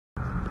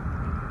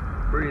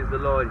Praise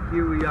the Lord.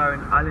 Here we are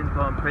in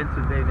Allentown,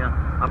 Pennsylvania,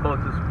 about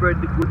to spread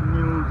the good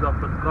news of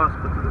the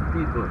gospel to the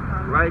people.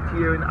 Right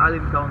here in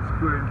Allentown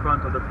Square in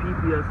front of the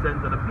PPL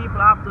Center. The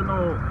people have to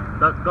know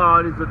that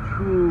God is the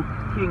true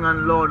King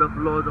and Lord of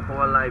Lords of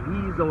our life.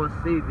 He is our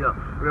Savior.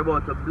 We're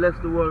about to bless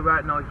the world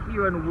right now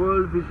here on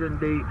World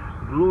Vision Day.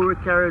 Glory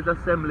Carriers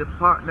Assembly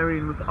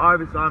partnering with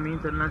Harvest Army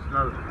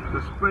International to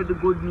spread the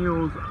good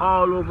news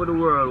all over the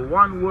world.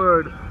 One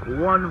word,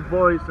 one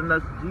voice, and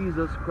that's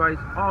Jesus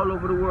Christ all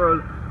over the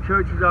world.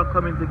 Churches are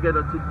coming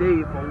together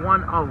today for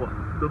 1 hour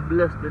to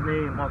bless the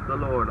name of the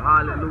Lord.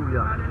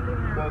 Hallelujah.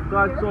 For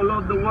God so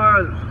loved the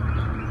world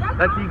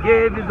that He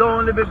gave His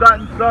only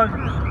begotten Son,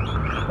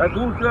 that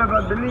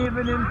whosoever believe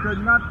in Him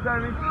should not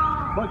perish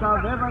but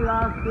have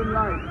everlasting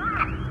life.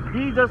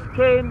 Jesus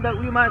came that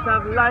we might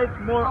have life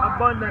more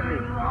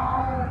abundantly.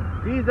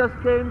 Jesus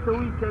came so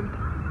we can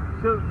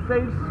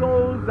save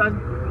souls and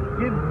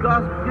give the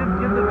gospel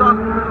to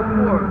the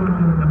poor.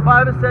 The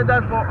Bible said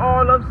that for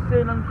all have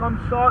sinned and come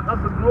short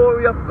of the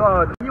glory of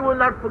God. He will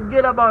not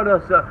forget about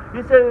us.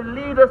 He said,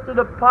 lead us to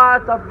the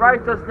path of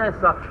righteousness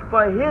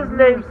for His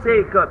name's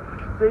sake.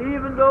 So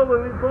even though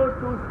we go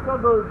through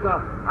struggles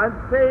and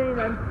pain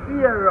and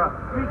fear,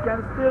 we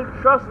can still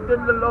trust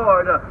in the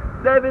Lord.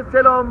 David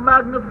said, oh,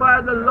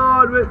 magnify the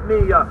Lord with me,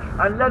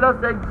 and let us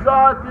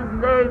exalt His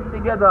name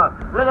together.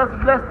 Let us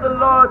bless the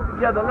Lord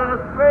together. Let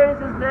us praise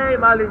His name,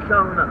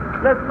 Allentown.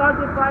 Let's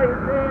magnify His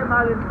name,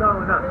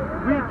 Allentown.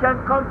 We can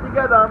come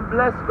together and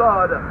bless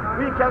God.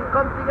 We can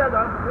come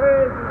together and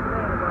praise His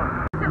name.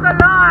 To the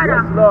Lord.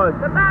 Yes, Lord.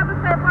 The Bible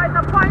says, for it's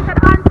appointed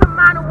unto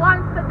man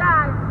once to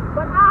die,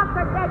 but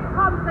after death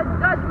comes the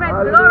judgment.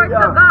 Hallelujah. Glory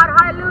to God.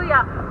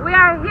 Hallelujah. We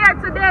are here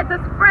today to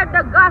spread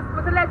the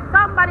gospel, to let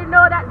somebody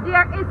know that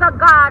there is a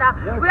God.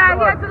 Yes, we are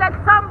Lord. here to let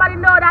somebody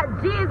know that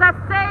Jesus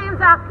saves,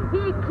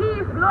 He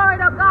keeps,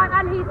 glory to God,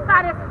 and He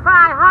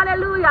satisfies.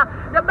 Hallelujah.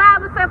 The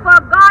Bible says, for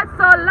God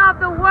so loved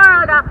the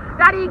world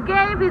that He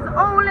gave His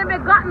only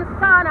begotten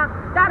Son,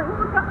 that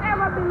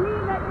whosoever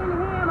believeth in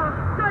Him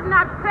should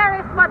not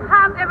perish but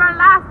have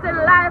everlasting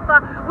life.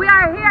 We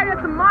are here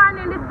this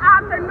morning, this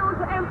afternoon,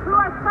 to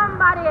implore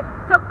somebody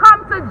to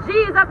come to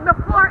Jesus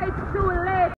before it's too late.